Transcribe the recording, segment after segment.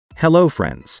Hello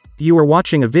friends. You are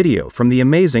watching a video from the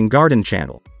Amazing Garden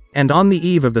channel. And on the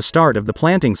eve of the start of the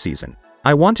planting season,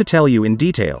 I want to tell you in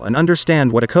detail and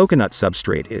understand what a coconut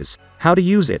substrate is, how to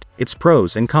use it, its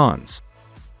pros and cons.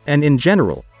 And in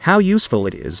general, how useful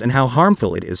it is and how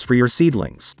harmful it is for your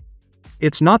seedlings.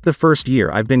 It's not the first year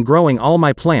I've been growing all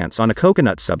my plants on a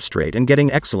coconut substrate and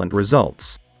getting excellent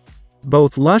results.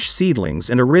 Both lush seedlings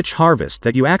and a rich harvest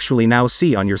that you actually now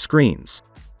see on your screens.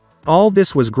 All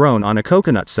this was grown on a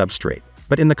coconut substrate,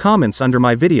 but in the comments under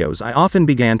my videos I often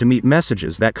began to meet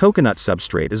messages that coconut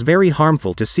substrate is very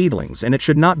harmful to seedlings and it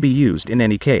should not be used in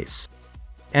any case.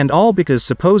 And all because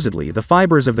supposedly the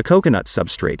fibers of the coconut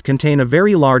substrate contain a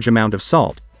very large amount of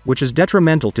salt, which is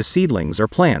detrimental to seedlings or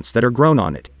plants that are grown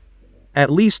on it.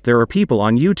 At least there are people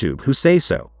on YouTube who say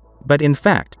so. But in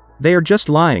fact, they are just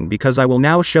lying, because I will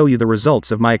now show you the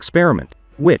results of my experiment,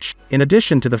 which, in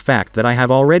addition to the fact that I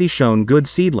have already shown good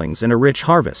seedlings and a rich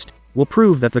harvest, will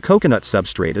prove that the coconut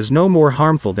substrate is no more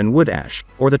harmful than wood ash,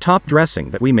 or the top dressing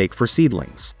that we make for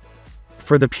seedlings.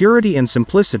 For the purity and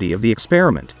simplicity of the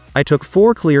experiment, I took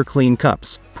 4 clear clean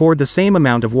cups, poured the same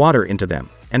amount of water into them,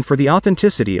 and for the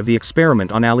authenticity of the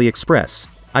experiment on AliExpress,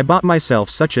 I bought myself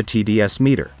such a TDS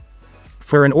meter.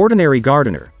 For an ordinary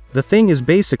gardener, the thing is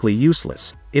basically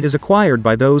useless. It is acquired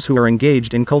by those who are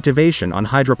engaged in cultivation on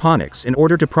hydroponics in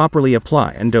order to properly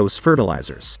apply and dose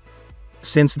fertilizers.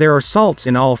 Since there are salts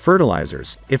in all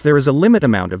fertilizers, if there is a limit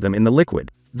amount of them in the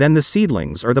liquid, then the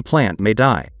seedlings or the plant may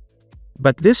die.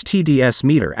 But this TDS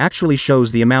meter actually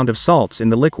shows the amount of salts in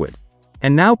the liquid.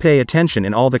 And now pay attention,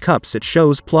 in all the cups it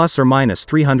shows plus or minus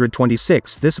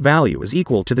 326. This value is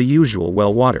equal to the usual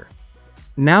well water.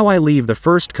 Now I leave the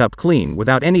first cup clean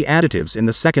without any additives. In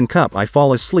the second cup I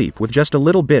fall asleep with just a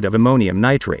little bit of ammonium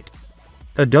nitrate.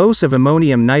 A dose of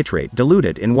ammonium nitrate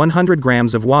diluted in 100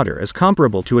 grams of water is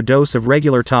comparable to a dose of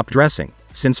regular top dressing,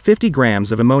 since 50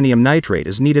 grams of ammonium nitrate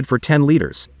is needed for 10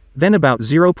 liters, then about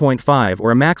 0.5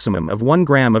 or a maximum of 1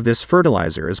 gram of this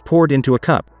fertilizer is poured into a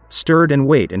cup, stirred and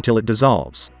wait until it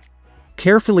dissolves.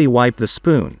 Carefully wipe the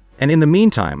spoon, and in the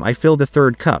meantime I fill the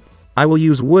third cup. I will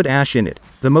use wood ash in it,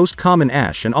 the most common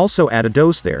ash, and also add a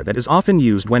dose there that is often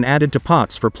used when added to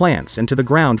pots for plants and to the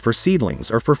ground for seedlings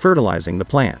or for fertilizing the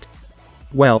plant.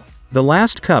 Well, the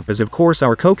last cup is of course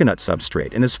our coconut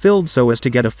substrate and is filled so as to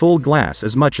get a full glass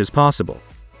as much as possible.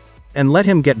 And let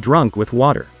him get drunk with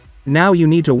water. Now you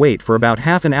need to wait for about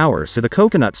half an hour, so the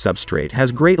coconut substrate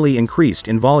has greatly increased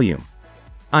in volume.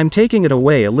 I'm taking it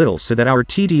away a little so that our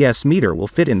TDS meter will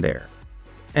fit in there.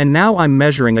 And now I'm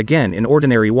measuring again in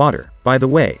ordinary water. By the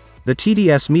way, the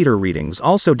TDS meter readings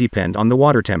also depend on the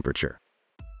water temperature.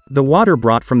 The water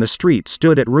brought from the street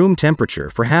stood at room temperature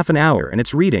for half an hour and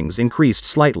its readings increased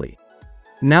slightly.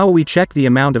 Now we check the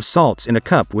amount of salts in a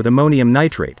cup with ammonium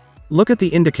nitrate. Look at the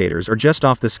indicators are just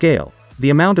off the scale. The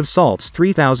amount of salts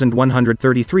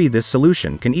 3133. This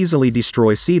solution can easily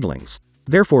destroy seedlings.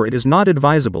 Therefore it is not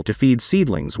advisable to feed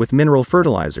seedlings with mineral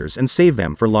fertilizers and save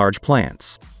them for large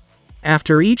plants.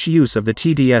 After each use of the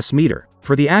TDS meter,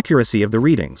 for the accuracy of the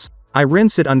readings, I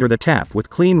rinse it under the tap with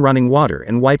clean running water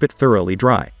and wipe it thoroughly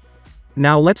dry.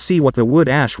 Now let's see what the wood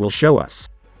ash will show us.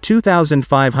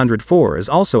 2504 is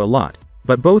also a lot,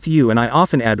 but both you and I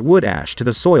often add wood ash to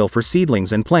the soil for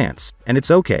seedlings and plants, and it's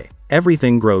okay,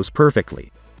 everything grows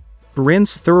perfectly.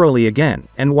 Rinse thoroughly again,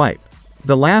 and wipe.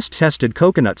 The last tested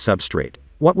coconut substrate,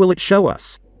 what will it show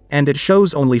us? And it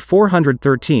shows only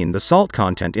 413. The salt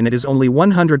content in it is only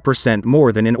 100%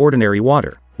 more than in ordinary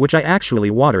water, which I actually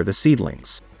water the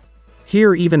seedlings.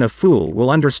 Here even a fool will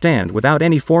understand without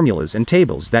any formulas and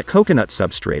tables that coconut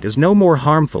substrate is no more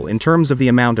harmful in terms of the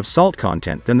amount of salt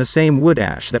content than the same wood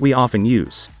ash that we often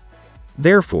use.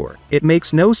 Therefore, it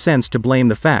makes no sense to blame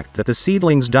the fact that the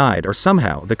seedlings died or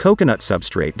somehow the coconut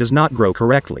substrate does not grow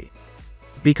correctly.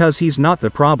 Because he's not the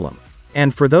problem.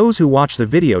 And for those who watch the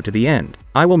video to the end,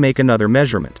 I will make another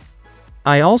measurement.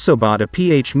 I also bought a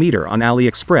pH meter on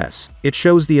AliExpress. It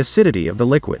shows the acidity of the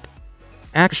liquid.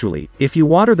 Actually, if you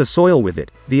water the soil with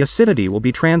it, the acidity will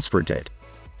be transferred to it.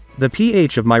 The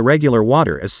pH of my regular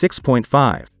water is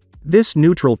 6.5. This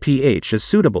neutral pH is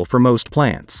suitable for most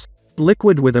plants.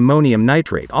 Liquid with ammonium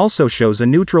nitrate also shows a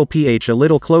neutral pH a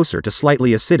little closer to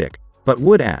slightly acidic, but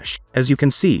wood ash, as you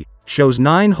can see, shows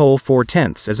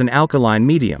 9/4 as an alkaline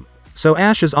medium. So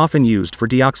ash is often used for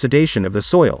deoxidation of the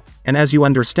soil, and as you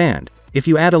understand, if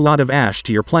you add a lot of ash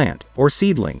to your plant, or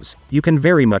seedlings, you can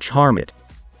very much harm it.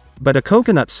 But a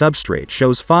coconut substrate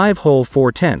shows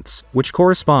 5/4, which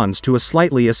corresponds to a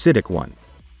slightly acidic one.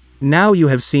 Now you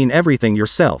have seen everything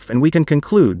yourself, and we can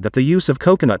conclude that the use of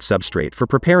coconut substrate for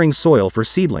preparing soil for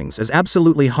seedlings is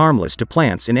absolutely harmless to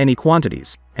plants in any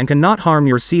quantities, and cannot harm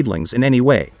your seedlings in any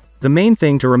way. The main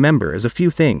thing to remember is a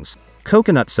few things.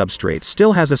 Coconut substrate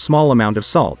still has a small amount of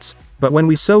salts, but when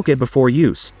we soak it before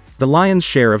use, the lion's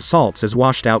share of salts is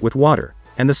washed out with water,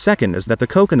 and the second is that the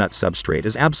coconut substrate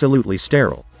is absolutely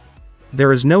sterile.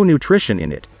 There is no nutrition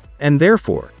in it, and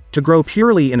therefore, to grow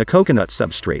purely in a coconut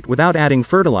substrate without adding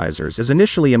fertilizers is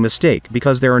initially a mistake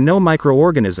because there are no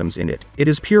microorganisms in it, it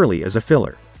is purely as a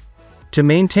filler. To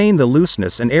maintain the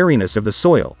looseness and airiness of the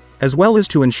soil, as well as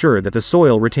to ensure that the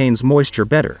soil retains moisture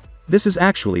better, this is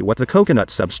actually what the coconut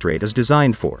substrate is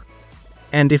designed for.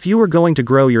 And if you are going to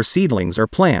grow your seedlings or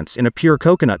plants in a pure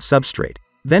coconut substrate,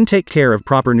 then take care of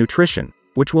proper nutrition,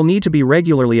 which will need to be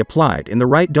regularly applied in the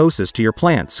right doses to your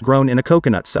plants grown in a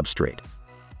coconut substrate.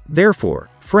 Therefore,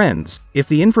 friends, if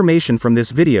the information from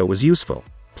this video was useful,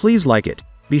 please like it,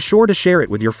 be sure to share it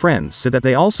with your friends so that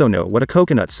they also know what a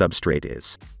coconut substrate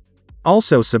is.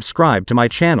 Also subscribe to my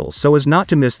channel so as not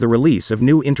to miss the release of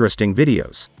new interesting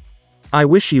videos. I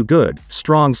wish you good,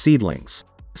 strong seedlings.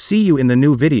 See you in the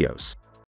new videos.